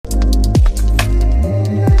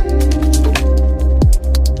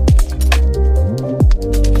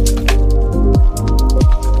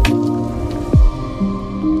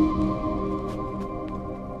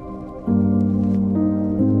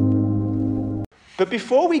But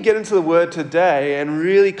before we get into the word today and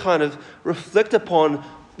really kind of reflect upon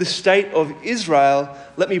the state of Israel,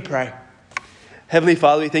 let me pray. Heavenly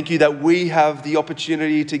Father, we thank you that we have the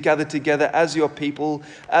opportunity to gather together as your people.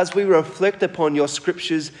 As we reflect upon your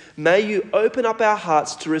scriptures, may you open up our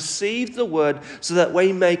hearts to receive the word so that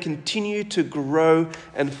we may continue to grow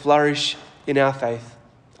and flourish in our faith.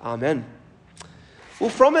 Amen.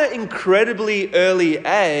 Well, from an incredibly early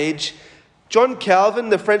age, John Calvin,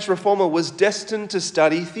 the French reformer, was destined to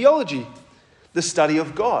study theology, the study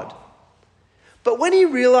of God. But when he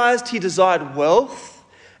realized he desired wealth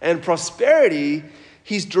and prosperity,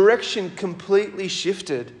 his direction completely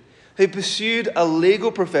shifted. He pursued a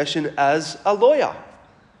legal profession as a lawyer.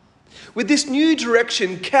 With this new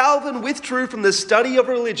direction, Calvin withdrew from the study of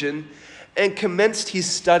religion and commenced his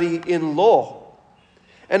study in law.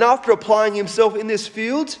 And after applying himself in this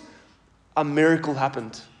field, a miracle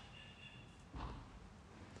happened.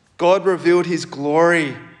 God revealed his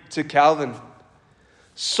glory to Calvin,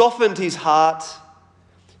 softened his heart,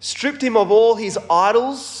 stripped him of all his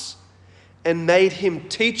idols, and made him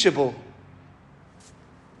teachable.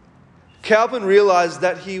 Calvin realized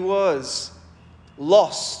that he was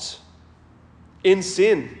lost in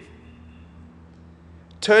sin.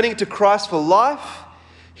 Turning to Christ for life,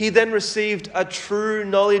 he then received a true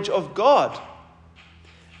knowledge of God,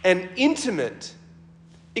 an intimate,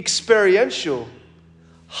 experiential,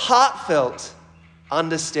 heartfelt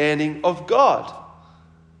understanding of God.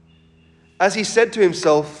 As he said to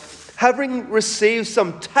himself, having received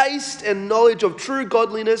some taste and knowledge of true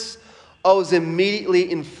godliness, I was immediately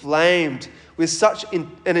inflamed with such an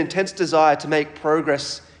intense desire to make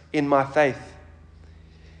progress in my faith.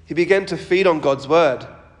 He began to feed on God's word.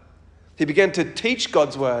 He began to teach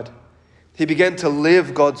God's word. He began to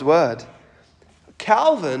live God's word.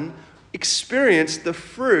 Calvin experienced the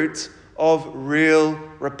fruit of real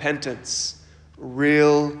repentance.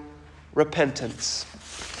 Real repentance.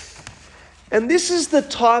 And this is the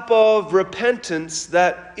type of repentance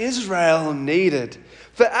that Israel needed.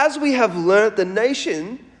 For as we have learnt, the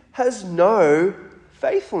nation has no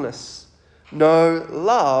faithfulness, no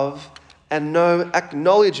love, and no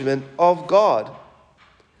acknowledgement of God.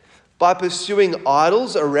 By pursuing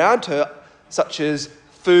idols around her, such as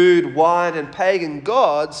food, wine, and pagan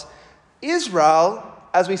gods, Israel,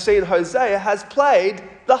 as we see in Hosea, has played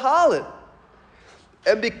the harlot.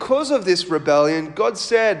 And because of this rebellion, God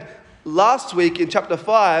said last week in chapter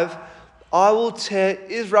 5, I will tear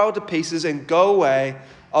Israel to pieces and go away.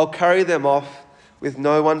 I'll carry them off with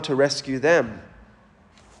no one to rescue them.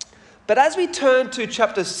 But as we turn to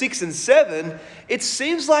chapter 6 and 7, it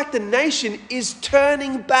seems like the nation is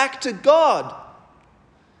turning back to God.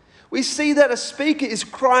 We see that a speaker is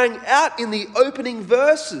crying out in the opening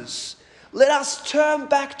verses, let us turn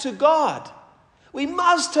back to God. We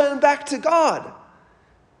must turn back to God.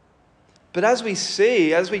 But as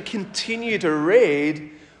we continue to read,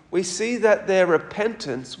 we see that their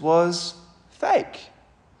repentance was fake.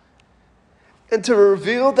 And to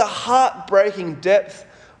reveal the heartbreaking depth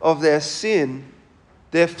of their sin,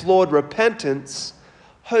 their flawed repentance,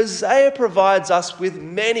 Hosea provides us with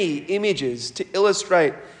many images to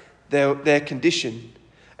illustrate their condition.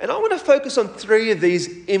 And I want to focus on 3 of these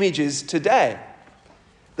images today.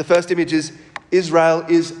 The first image is Israel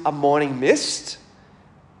is a morning mist.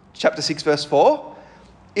 Chapter 6, verse 4.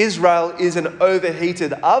 Israel is an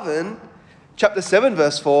overheated oven. Chapter 7,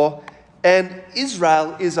 verse 4. And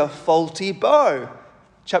Israel is a faulty bow.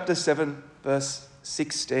 Chapter 7, verse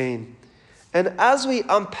 16. And as we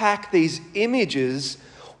unpack these images,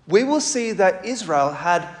 we will see that Israel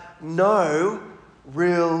had no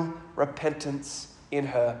real repentance in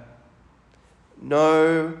her.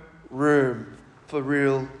 No room for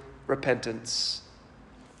real repentance.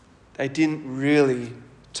 They didn't really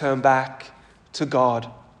turn back to God.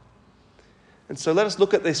 And so let us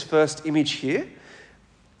look at this first image here.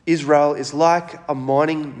 Israel is like a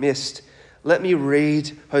morning mist. Let me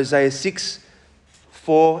read Hosea 6,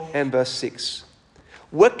 4 and verse 6.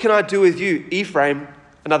 What can I do with you, Ephraim,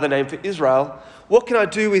 another name for Israel? What can I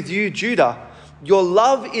do with you, Judah? Your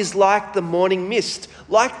love is like the morning mist,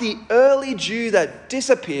 like the early dew that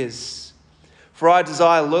disappears. For I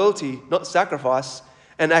desire loyalty, not sacrifice,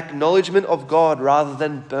 an acknowledgement of God rather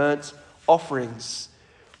than burnt offerings.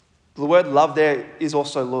 The word love there is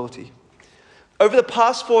also loyalty. Over the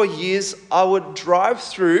past 4 years, I would drive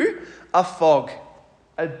through a fog,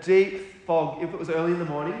 a deep fog, if it was early in the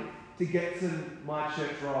morning, to get to my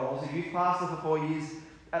church role. I was a youth pastor for 4 years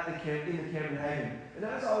at the camp in the camp in Haven. And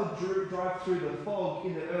as I would drive through the fog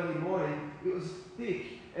in the early morning, it was thick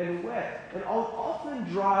and wet. And I would often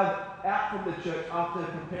drive out from the church after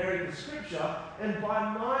preparing the scripture, and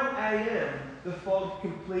by 9 a.m., the fog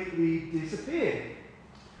completely disappeared.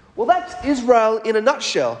 Well, that's Israel in a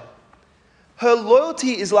nutshell. Her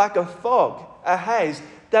loyalty is like a fog, a haze,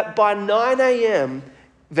 that by 9 a.m.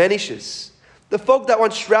 vanishes. The fog that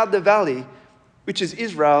once shrouded the valley, which is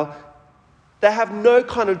Israel, they have no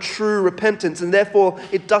kind of true repentance, and therefore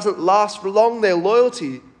it doesn't last for long, their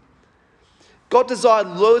loyalty. God desired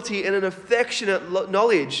loyalty and an affectionate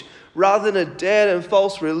knowledge rather than a dead and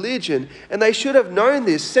false religion. And they should have known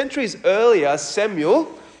this. Centuries earlier,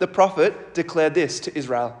 Samuel, the prophet, declared this to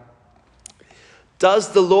Israel.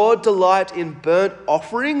 Does the Lord delight in burnt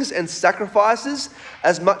offerings and sacrifices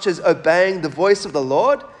as much as obeying the voice of the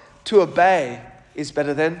Lord? To obey is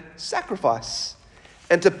better than sacrifice,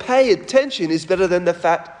 and to pay attention is better than the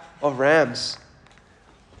fat of rams.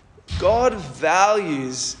 God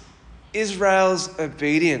values Israel's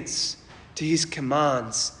obedience to his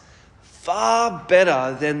commands far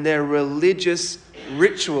better than their religious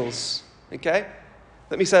rituals. Okay?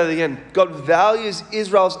 Let me say that again. God values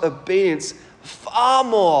Israel's obedience far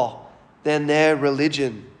more than their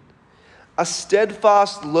religion. A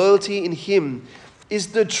steadfast loyalty in him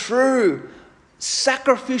is the true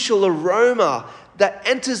sacrificial aroma that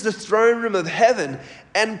enters the throne room of heaven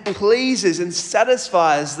and pleases and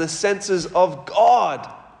satisfies the senses of God.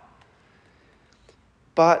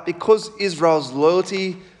 But because Israel's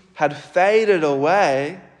loyalty had faded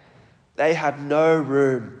away, they had no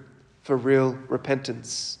room for real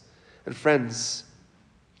repentance. And friends,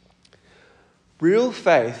 real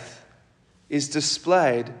faith is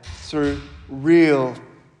displayed through real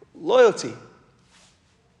loyalty.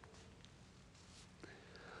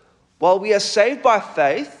 While we are saved by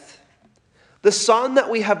faith, the sign that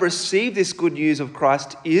we have received this good news of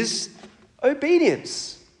Christ is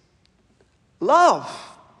obedience, love,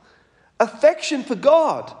 affection for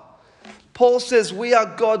God. Paul says we are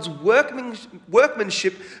God's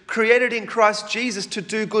workmanship created in Christ Jesus to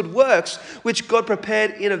do good works, which God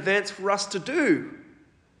prepared in advance for us to do.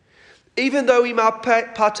 Even though we might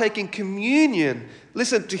partake in communion,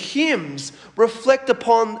 listen to hymns, reflect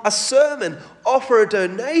upon a sermon, offer a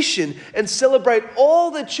donation, and celebrate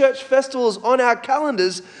all the church festivals on our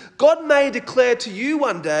calendars, God may declare to you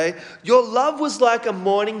one day, your love was like a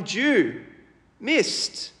morning dew,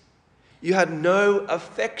 mist. You had no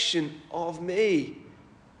affection of me.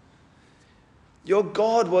 Your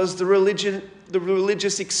God was the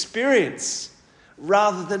religious experience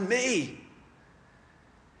rather than me.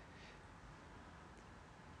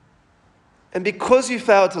 And because you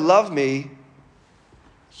failed to love me,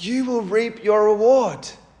 you will reap your reward.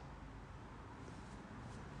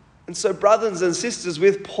 And so, brothers and sisters,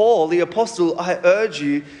 with Paul, the apostle, I urge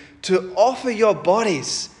you to offer your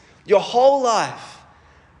bodies, your whole life,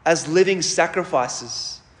 as living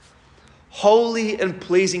sacrifices, holy and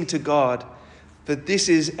pleasing to God, for this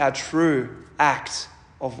is our true act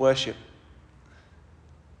of worship.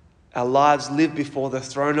 Our lives live before the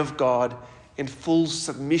throne of God in full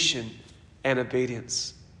submission and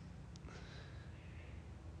obedience.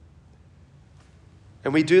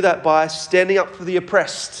 And we do that by standing up for the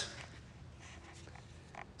oppressed,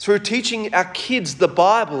 through teaching our kids the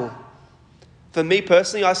Bible. For me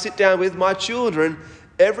personally, I sit down with my children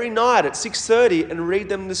every night at 6:30 and read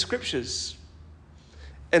them the scriptures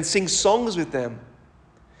and sing songs with them.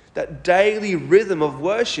 That daily rhythm of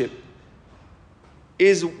worship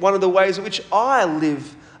is one of the ways in which I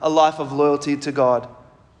live a life of loyalty to God.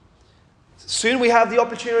 Soon we have the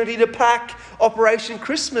opportunity to pack Operation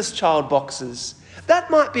Christmas child boxes.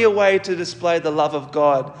 That might be a way to display the love of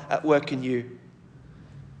God at work in you.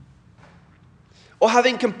 Or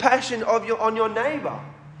having compassion on your neighbour.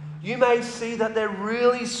 You may see that they're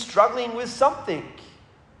really struggling with something.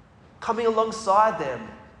 Coming alongside them,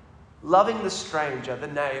 loving the stranger, the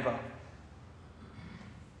neighbour.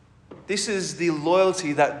 This is the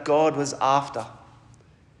loyalty that God was after.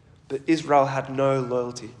 But Israel had no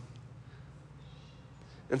loyalty.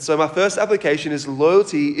 And so my first application is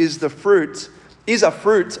loyalty is a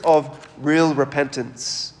fruit of real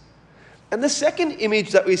repentance. And the second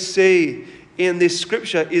image that we see in this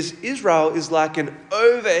scripture is Israel is like an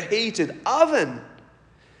overheated oven.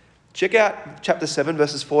 Check out chapter 7,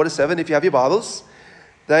 verses 4 to 7 if you have your Bibles.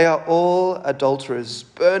 They are all adulterers,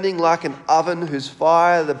 burning like an oven whose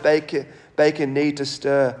fire the baker need to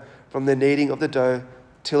stir from the kneading of the dough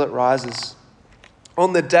till it rises.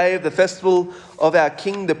 On the day of the festival of our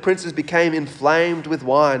king, the princes became inflamed with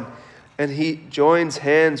wine, and he joins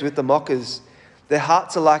hands with the mockers. Their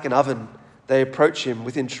hearts are like an oven. They approach him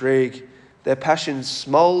with intrigue. Their passion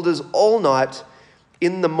smoulders all night.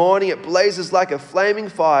 In the morning it blazes like a flaming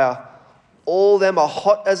fire. All them are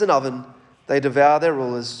hot as an oven. They devour their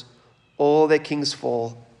rulers. All their kings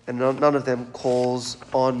fall and none of them calls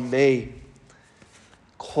on me.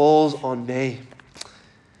 Calls on me.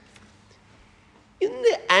 In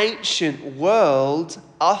the ancient world,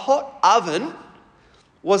 a hot oven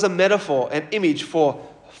was a metaphor, an image for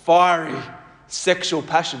fiery sexual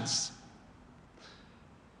passions.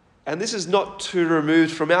 And this is not too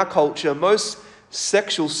removed from our culture. Most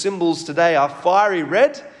sexual symbols today are fiery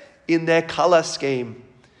red in their colour scheme.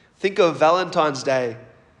 Think of Valentine's Day.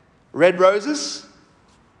 Red roses,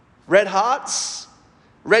 red hearts,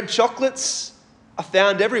 red chocolates are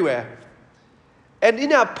found everywhere. And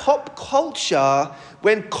in our pop culture,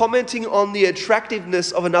 when commenting on the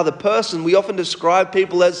attractiveness of another person, we often describe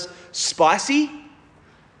people as spicy,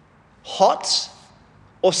 hot,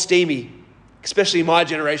 or steamy, especially my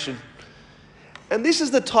generation. And this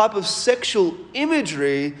is the type of sexual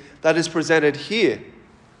imagery that is presented here.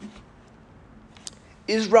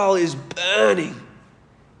 Israel is burning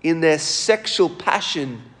in their sexual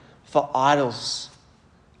passion for idols,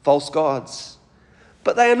 false gods.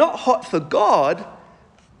 But they are not hot for God,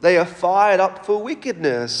 they are fired up for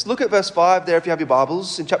wickedness. Look at verse 5 there if you have your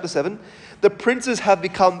Bibles in chapter 7. The princes have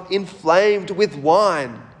become inflamed with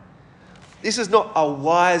wine. This is not a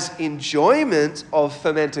wise enjoyment of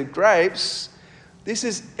fermented grapes. This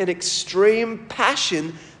is an extreme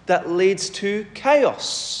passion that leads to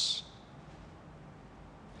chaos.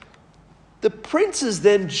 The princes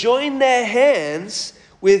then join their hands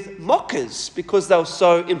with mockers because they were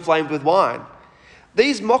so inflamed with wine.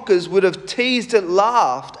 These mockers would have teased and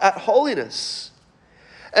laughed at holiness.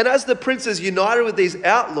 And as the princes united with these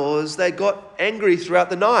outlaws, they got angry throughout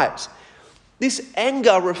the night. This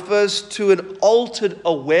anger refers to an altered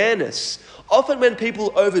awareness. Often when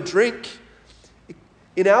people overdrink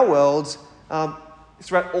in our world,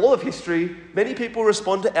 throughout all of history, many people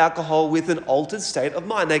respond to alcohol with an altered state of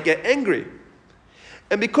mind. They get angry.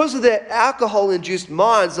 And because of their alcohol-induced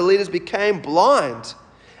minds, the leaders became blind.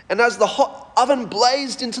 And as the hot oven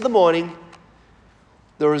blazed into the morning,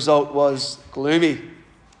 the result was gloomy.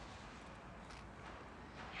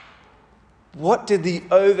 What did the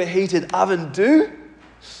overheated oven do?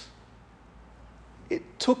 It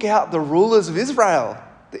took out the rulers of Israel,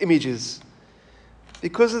 the images.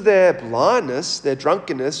 Because of their blindness, their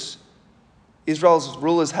drunkenness, Israel's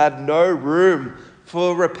rulers had no room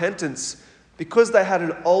for repentance. Because they had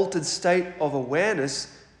an altered state of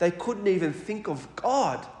awareness, they couldn't even think of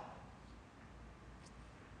God.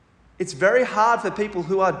 It's very hard for people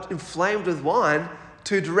who are inflamed with wine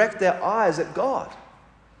to direct their eyes at God.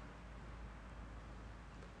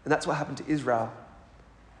 And that's what happened to Israel.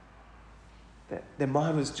 Their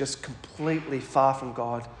mind was just completely far from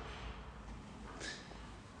God.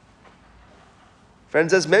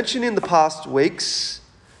 Friends, as mentioned in the past weeks,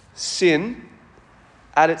 sin,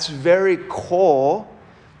 at its very core,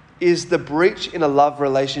 is the breach in a love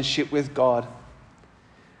relationship with God.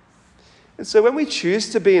 And so when we choose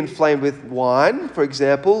to be inflamed with wine, for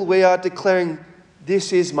example, we are declaring,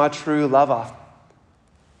 "This is my true lover."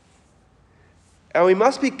 And we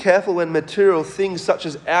must be careful when material things such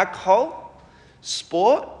as alcohol,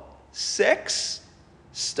 sport, sex,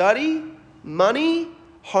 study, money,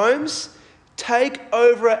 homes, take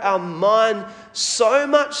over our mind so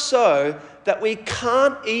much so that we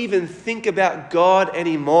can't even think about God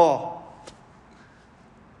anymore.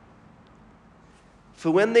 For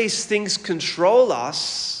when these things control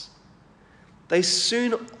us, they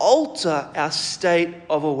soon alter our state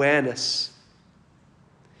of awareness.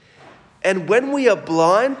 And when we are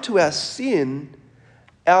blind to our sin,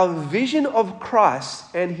 our vision of Christ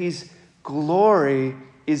and his glory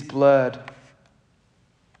is blurred.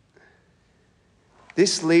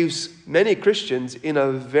 This leaves many Christians in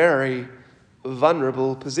a very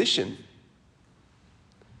vulnerable position.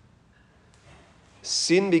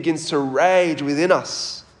 Sin begins to rage within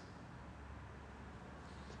us.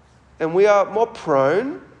 And we are more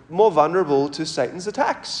prone, more vulnerable to Satan's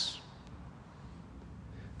attacks.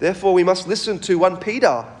 Therefore, we must listen to 1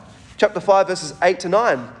 Peter chapter 5, verses 8 to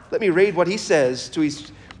 9. Let me read what he says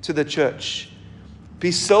to the church.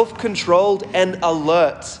 Be self-controlled and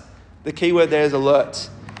alert. The key word there is alert.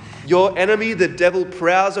 Your enemy, the devil,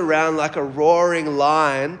 prowls around like a roaring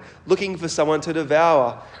lion looking for someone to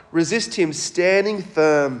devour. Resist him, standing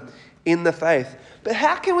firm in the faith. But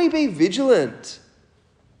how can we be vigilant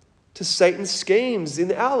to Satan's schemes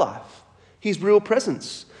in our life, his real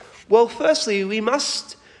presence? Well, firstly, we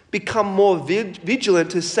must become more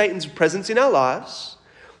vigilant to Satan's presence in our lives,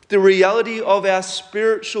 the reality of our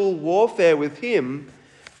spiritual warfare with him,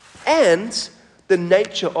 and the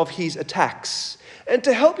nature of his attacks. And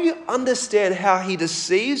to help you understand how he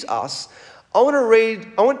deceives us, I want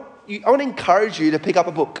to encourage you to pick up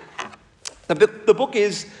a book. The book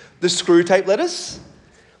is The Screwtape Letters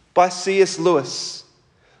by C.S. Lewis.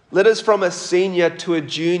 Letters from a senior to a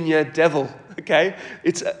junior devil, okay?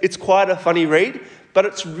 It's quite a funny read, but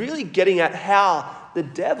it's really getting at how the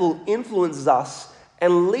devil influences us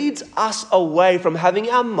and leads us away from having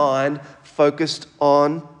our mind focused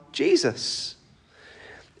on Jesus.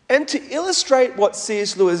 And to illustrate what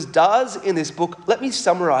C.S. Lewis does in this book, let me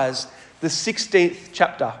summarize the 16th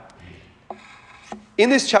chapter. In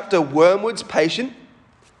this chapter, Wormwood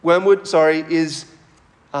is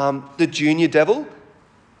the junior devil,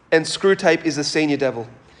 and Screwtape is the senior devil.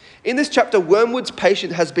 In this chapter, Wormwood's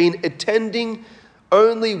patient has been attending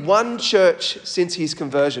only one church since his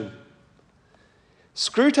conversion.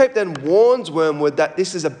 Screwtape then warns Wormwood that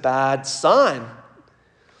this is a bad sign.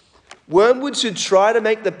 Wormwood should try to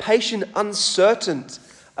make the patient uncertain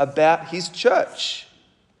about his church.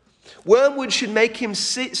 Wormwood should make him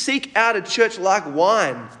seek out a church like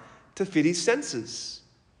wine to fit his senses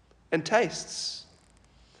and tastes.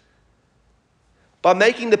 By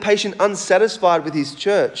making the patient unsatisfied with his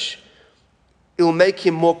church, it will make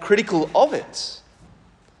him more critical of it.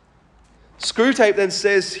 Screwtape then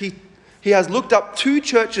says he has looked up two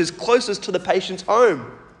churches closest to the patient's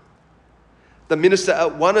home. The minister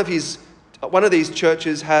at one of these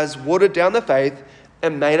churches has watered down the faith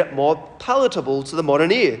and made it more palatable to the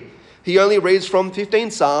modern ear. He only reads from 15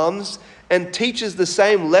 Psalms and teaches the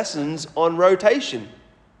same lessons on rotation.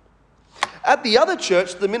 At the other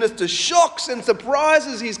church, the minister shocks and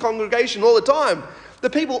surprises his congregation all the time. The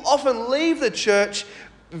people often leave the church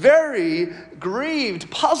very grieved,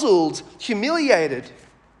 puzzled, humiliated.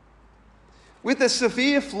 With the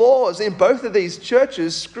severe flaws in both of these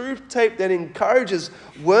churches, Screwtape then encourages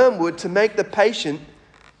Wormwood to make the patient,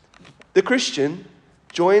 the Christian,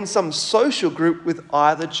 join some social group with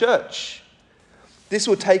either church. This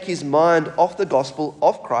will take his mind off the gospel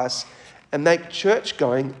of Christ and make church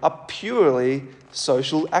going a purely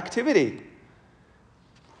social activity.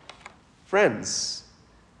 Friends,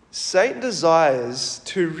 Satan desires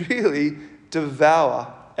to really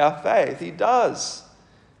devour our faith. He does.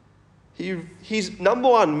 His number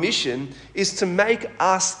one mission is to make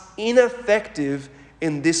us ineffective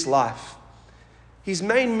in this life. His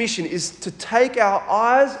main mission is to take our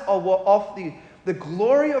eyes off the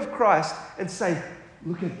glory of Christ and say,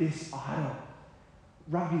 look at this idol.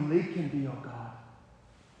 Rugby league can be your God.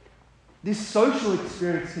 This social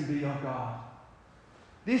experience can be your God.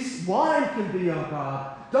 This wine can be your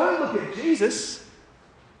God. Don't look at Jesus.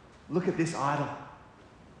 Look at this idol.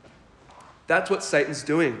 That's what Satan's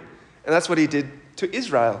doing. And that's what he did to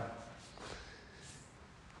Israel.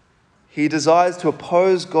 He desires to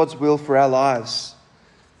oppose God's will for our lives.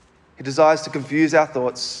 He desires to confuse our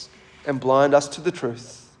thoughts and blind us to the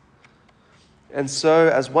truth. And so,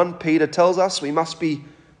 as 1 Peter tells us, we must be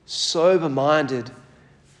sober-minded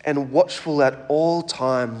and watchful at all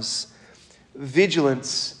times.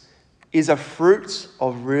 Vigilance is a fruit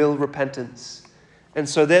of real repentance. And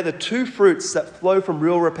so they're the two fruits that flow from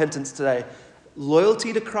real repentance today.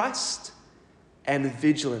 Loyalty to Christ and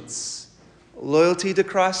vigilance. Loyalty to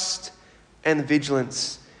Christ and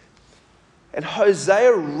vigilance. And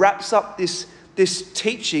Hosea wraps up this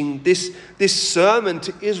teaching, this sermon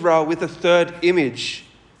to Israel with a third image.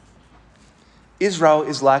 Israel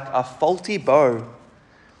is like a faulty bow.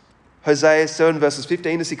 Hosea 7 verses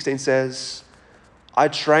 15 to 16 says, I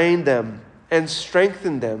trained them and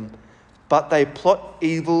strengthened them, but they plot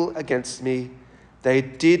evil against me. They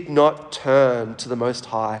did not turn to the Most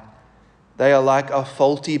High. They are like a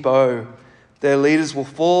faulty bow. Their leaders will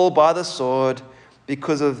fall by the sword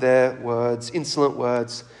because of their words, insolent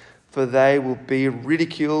words, for they will be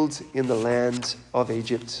ridiculed in the land of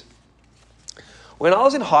Egypt. When I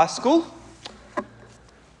was in high school,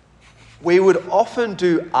 we would often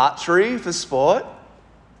do archery for sport.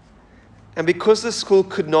 And because the school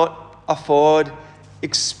could not afford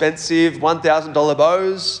expensive $1,000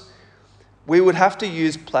 bows, we would have to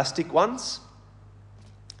use plastic ones.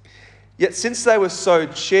 Yet since they were so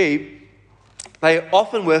cheap, they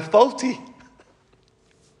often were faulty.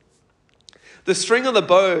 The string on the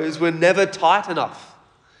bows were never tight enough.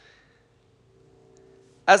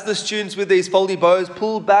 As the students with these faulty bows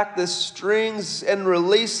pulled back the strings and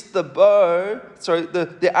released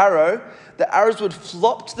the arrow, the arrows would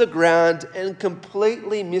flop to the ground and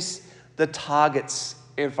completely miss the targets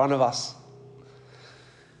in front of us.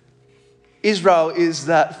 Israel is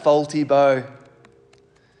that faulty bow.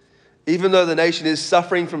 Even though the nation is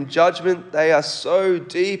suffering from judgment, they are so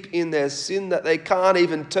deep in their sin that they can't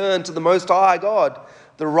even turn to the Most High God,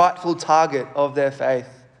 the rightful target of their faith.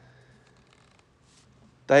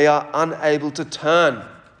 They are unable to turn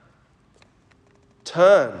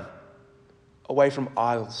away from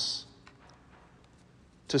idols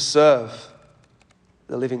to serve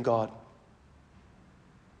the living God.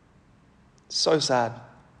 So sad.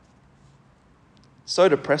 So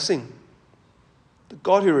depressing. The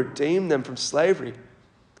God who redeemed them from slavery,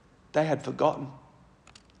 they had forgotten.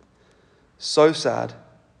 So sad.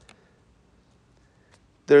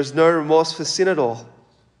 There is no remorse for sin at all.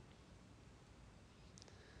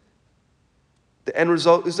 The end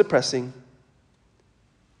result is depressing.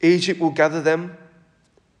 Egypt will gather them,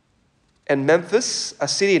 and Memphis, a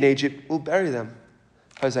city in Egypt, will bury them,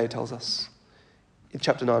 Hosea tells us in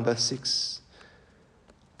chapter 9, verse 6.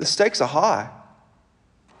 The stakes are high.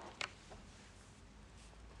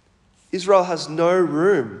 Israel has no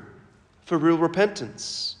room for real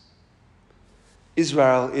repentance.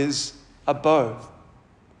 Israel is a bow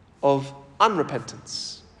of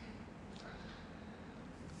unrepentance.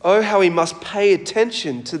 Oh, how we must pay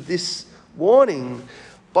attention to this warning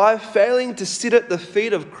by failing to sit at the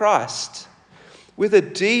feet of Christ with a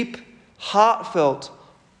deep, heartfelt,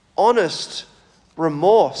 honest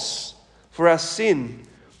remorse for our sin.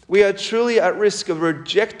 We are truly at risk of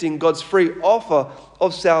rejecting God's free offer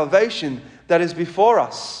of salvation that is before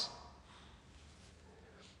us.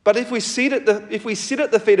 But if we sit at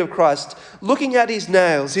the feet of Christ, looking at his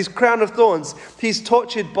nails, his crown of thorns, his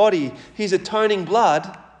tortured body, his atoning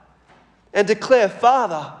blood, and declare,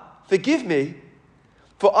 Father, forgive me,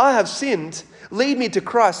 for I have sinned, lead me to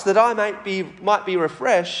Christ that I might be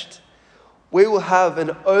refreshed, we will have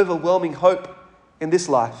an overwhelming hope in this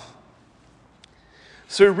life.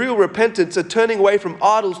 Through real repentance, a turning away from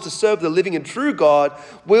idols to serve the living and true God,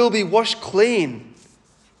 we'll be washed clean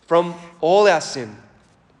from all our sin.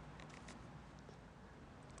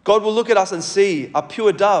 God will look at us and see a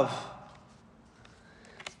pure dove.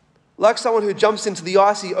 Like someone who jumps into the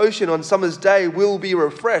icy ocean on summer's day, we'll be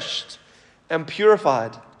refreshed and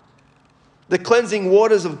purified. The cleansing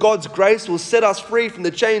waters of God's grace will set us free from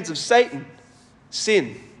the chains of Satan,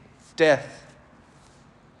 sin, death.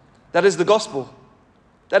 That is the gospel.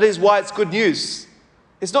 That is why it's good news.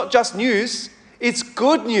 It's not just news, it's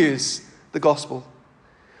good news, the gospel.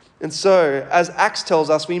 And so, as Acts tells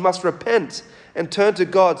us, we must repent and turn to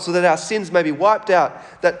God so that our sins may be wiped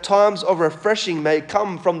out, that times of refreshing may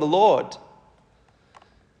come from the Lord.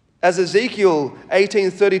 As Ezekiel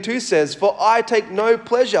 18:32 says, "For I take no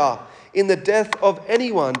pleasure in the death of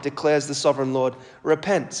anyone, declares the sovereign Lord.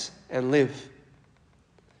 Repent and live."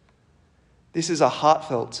 This is a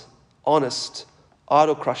heartfelt, honest,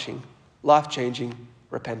 idol-crushing, life-changing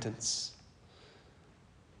repentance.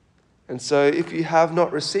 And so if you have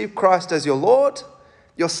not received Christ as your Lord,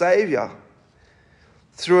 your Saviour,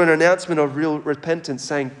 through an announcement of real repentance,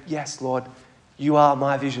 saying, "Yes, Lord, you are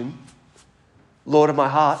my vision, Lord of my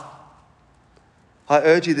heart," I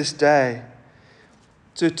urge you this day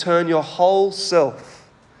to turn your whole self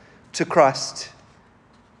to Christ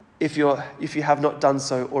if you have not done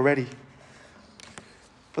so already.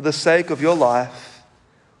 For the sake of your life,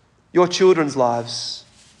 your children's lives,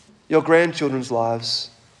 your grandchildren's lives,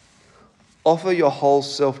 offer your whole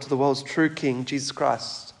self to the world's true King, Jesus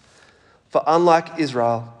Christ. For unlike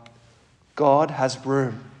Israel, God has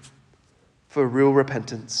room for real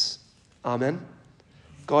repentance. Amen.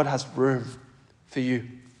 God has room for you.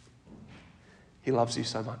 He loves you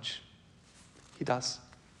so much. He does.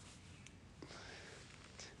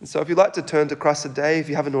 And so if you'd like to turn to Christ today, if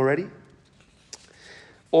you haven't already,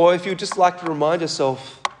 or if you'd just like to remind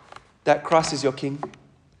yourself that Christ is your King,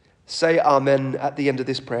 say Amen at the end of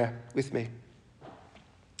this prayer with me.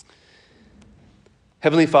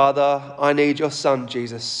 Heavenly Father, I need your Son,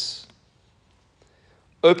 Jesus.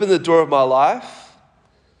 Open the door of my life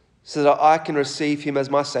so that I can receive him as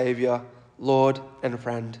my Saviour, Lord and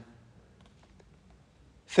friend.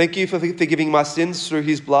 Thank you for forgiving my sins through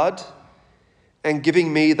his blood and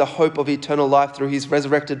giving me the hope of eternal life through his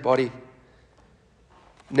resurrected body.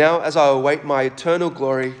 Now, as I await my eternal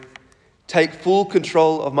glory, take full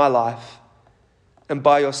control of my life and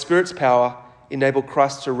by your Spirit's power, enable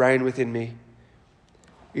Christ to reign within me.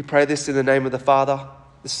 We pray this in the name of the Father,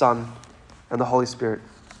 the Son, and the Holy Spirit.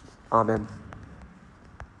 Amen.